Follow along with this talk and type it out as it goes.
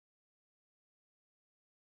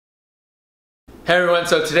Hey everyone,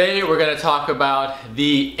 so today we're going to talk about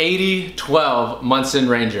the 8012 Munson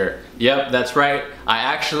Ranger. Yep, that's right. I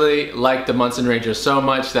actually like the Munson Ranger so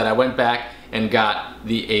much that I went back and got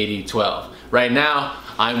the 8012. Right now,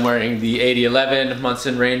 I'm wearing the 8011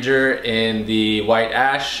 Munson Ranger in the white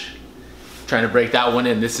ash. Trying to break that one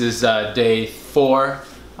in. This is day 4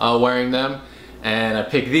 wearing them. And I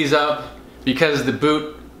picked these up because the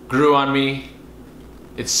boot grew on me.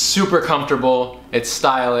 It's super comfortable, it's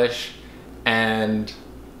stylish, and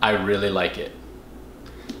I really like it.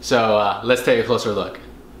 So let's take a closer look.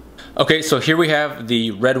 Okay, so here we have the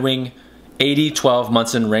Red Wing 8012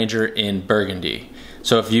 Munson Ranger in Burgundy.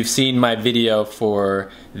 So if you've seen my video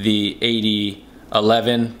for the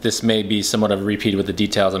 8011, this may be somewhat of a repeat with the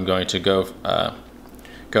details I'm going to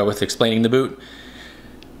go with explaining the boot.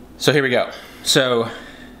 So here we go. So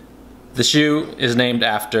the shoe is named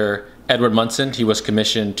after Edward Munson. He was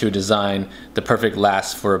commissioned to design the perfect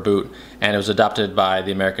last for a boot, and it was adopted by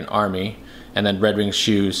the American Army. And then Red Wing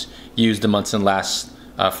shoes used the Munson last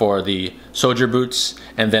for the soldier boots,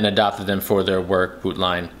 and then adopted them for their work boot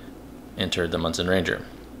line. Entered the Munson Ranger.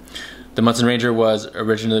 The Munson Ranger was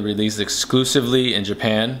originally released exclusively in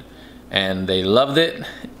Japan, and they loved it.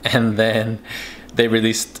 And then they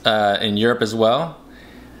released in Europe as well,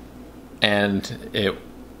 and it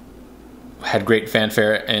had great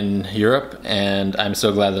fanfare in Europe, and I'm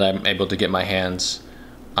so glad that I'm able to get my hands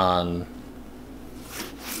on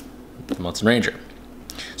the Munson Ranger.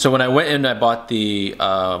 So when I went in, I bought the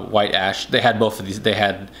white ash. They had both of these. They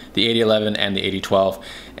had the 8011 and the 8012,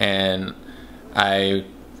 and I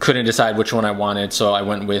couldn't decide which one I wanted, so I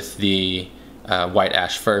went with the white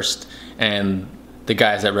ash first. And the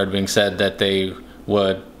guys at Red Wing said that they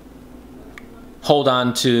would hold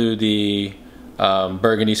on to the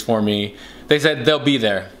burgundies for me. They said they'll be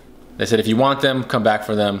there. They said if you want them, come back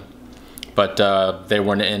for them. But they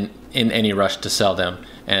weren't in any rush to sell them,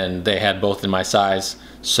 and they had both in my size.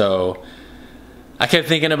 So I kept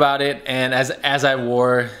thinking about it, and as I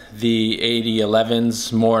wore the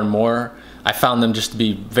 8011s more and more, I found them just to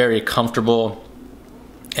be very comfortable,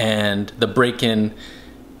 and the break-in,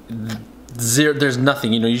 there's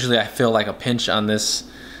nothing. You know, usually I feel like a pinch on this,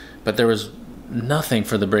 but there was nothing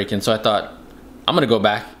for the break-in. So I thought, I'm gonna go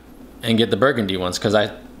back and get the burgundy ones because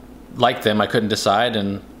I like them. I couldn't decide,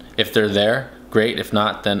 and if they're there, great. If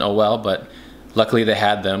not, then oh well. But luckily they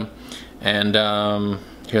had them, and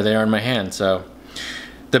here they are in my hand. So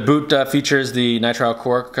the boot features the nitrile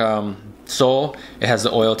cork sole. It has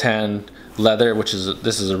the oil tan leather,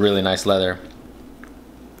 this is a really nice leather.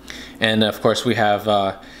 And of course we have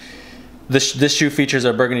this shoe features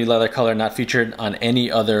a burgundy leather color not featured on any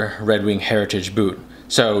other Red Wing heritage boot.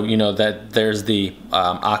 So you know that there's the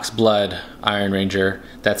ox blood Iron Ranger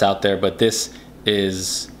that's out there, but this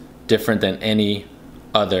is different than any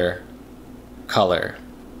other color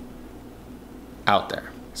out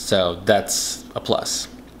there. So that's a plus.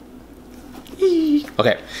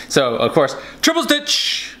 Okay, so of course, triple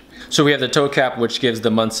stitch. So we have the toe cap, which gives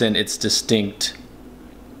the Munson its distinct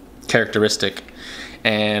characteristic,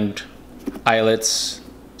 and eyelets,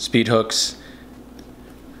 speed hooks,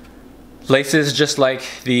 laces just like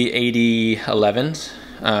the 8011s.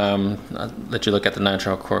 I'll let you look at the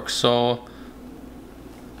nitrile cork sole.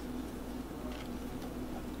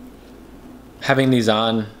 Having these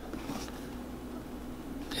on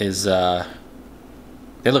is they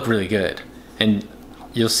look really good, and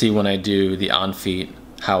you'll see when I do the on feet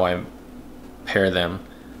how I pair them.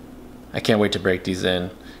 I can't wait to break these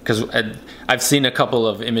in, because I've seen a couple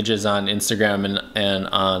of images on Instagram and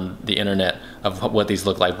on the internet of what these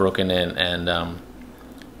look like broken in, and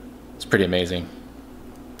it's pretty amazing.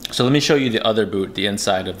 So let me show you the other boot, the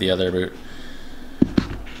inside of the other boot.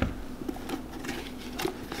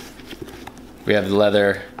 We have the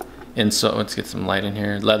leather insole. Let's get some light in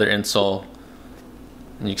here. Leather insole,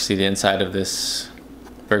 and you can see the inside of this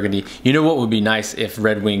burgundy. You know what would be nice if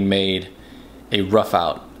Red Wing made a rough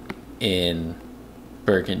out in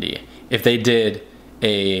burgundy? If they did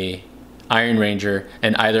a Iron Ranger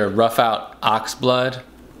and either rough out ox blood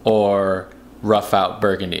or rough out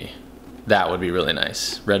burgundy. That would be really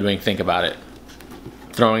nice. Red Wing, think about it.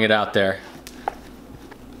 Throwing it out there.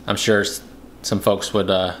 I'm sure some folks would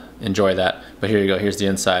enjoy that. But here you go. Here's the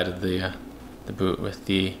inside of the boot with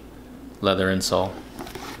the leather insole.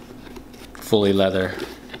 Fully leather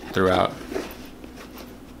throughout.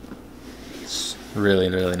 It's really,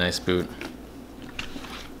 really nice boot.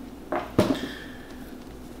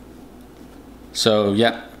 So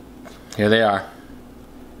yeah, here they are.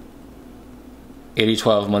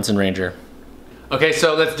 8012 Munson Ranger. Okay,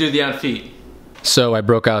 so let's do the on feet. So I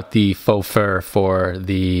broke out the faux fur for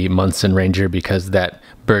the Munson Ranger because that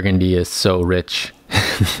burgundy is so rich.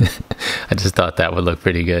 I just thought that would look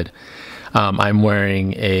pretty good. I'm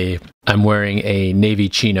wearing a navy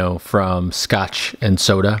chino from Scotch and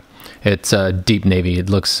Soda. It's a deep navy. It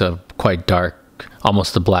looks quite dark,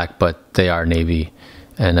 almost a black, but they are navy,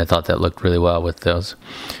 and I thought that looked really well with those.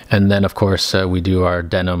 And then of course we do our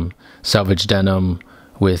denim, selvage denim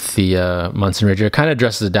with the Munson Ranger. It kind of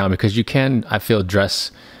dresses it down because you can, I feel,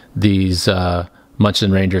 dress these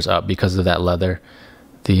Munson Rangers up because of that leather.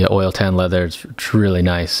 The oil tan leather is really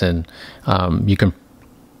nice, and you can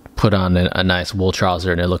put on a nice wool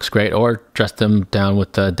trouser and it looks great, or dress them down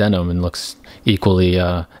with the denim and looks equally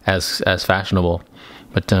as fashionable.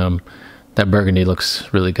 But that burgundy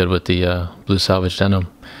looks really good with the blue selvage denim.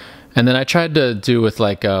 And then I tried to do with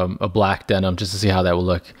like a black denim just to see how that would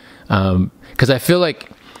look, because I feel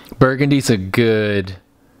like burgundy's a good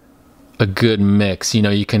mix. You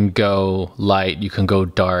know, you can go light, you can go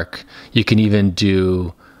dark, you can even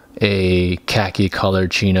do a khaki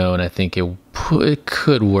colored chino, and I think it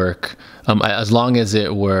could work as long as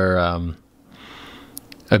it were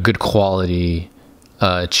a good quality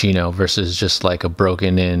chino versus just like a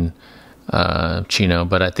broken in chino.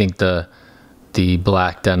 But I think the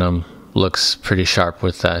black denim looks pretty sharp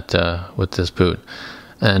with that with this boot.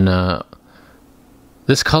 And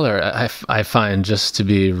this color I find just to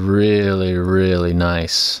be really, really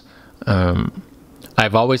nice.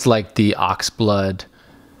 I've always liked the Oxblood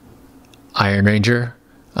Iron Ranger.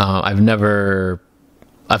 I've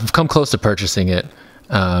come close to purchasing it.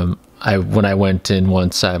 When I went in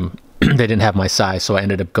once, they didn't have my size, so I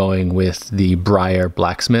ended up going with the Briar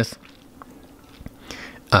Blacksmith.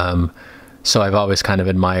 So I've always kind of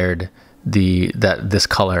admired this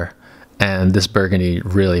color, and this burgundy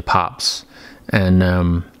really pops.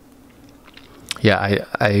 And yeah,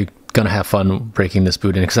 I gonna have fun breaking this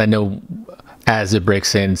boot in, because I know as it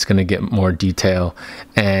breaks in, it's gonna get more detail.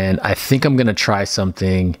 And I think I'm gonna try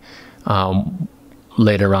something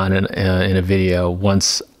later on in a video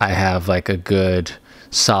once I have like a good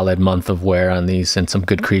solid month of wear on these and some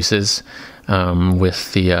good creases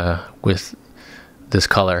with this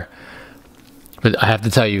color. But I have to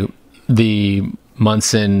tell you, the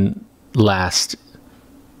Munson Last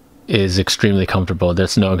is extremely comfortable.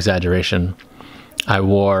 There's no exaggeration. I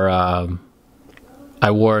wore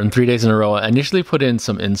in 3 days in a row. I initially put in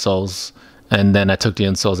some insoles, and then I took the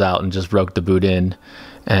insoles out and just broke the boot in.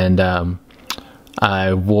 And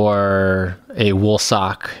I wore a wool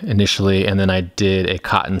sock initially, and then I did a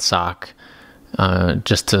cotton sock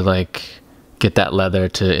just to like get that leather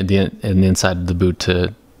in the inside of the boot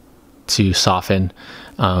to soften.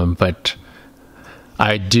 But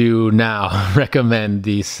I do now recommend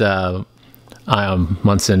these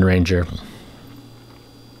Munson Ranger.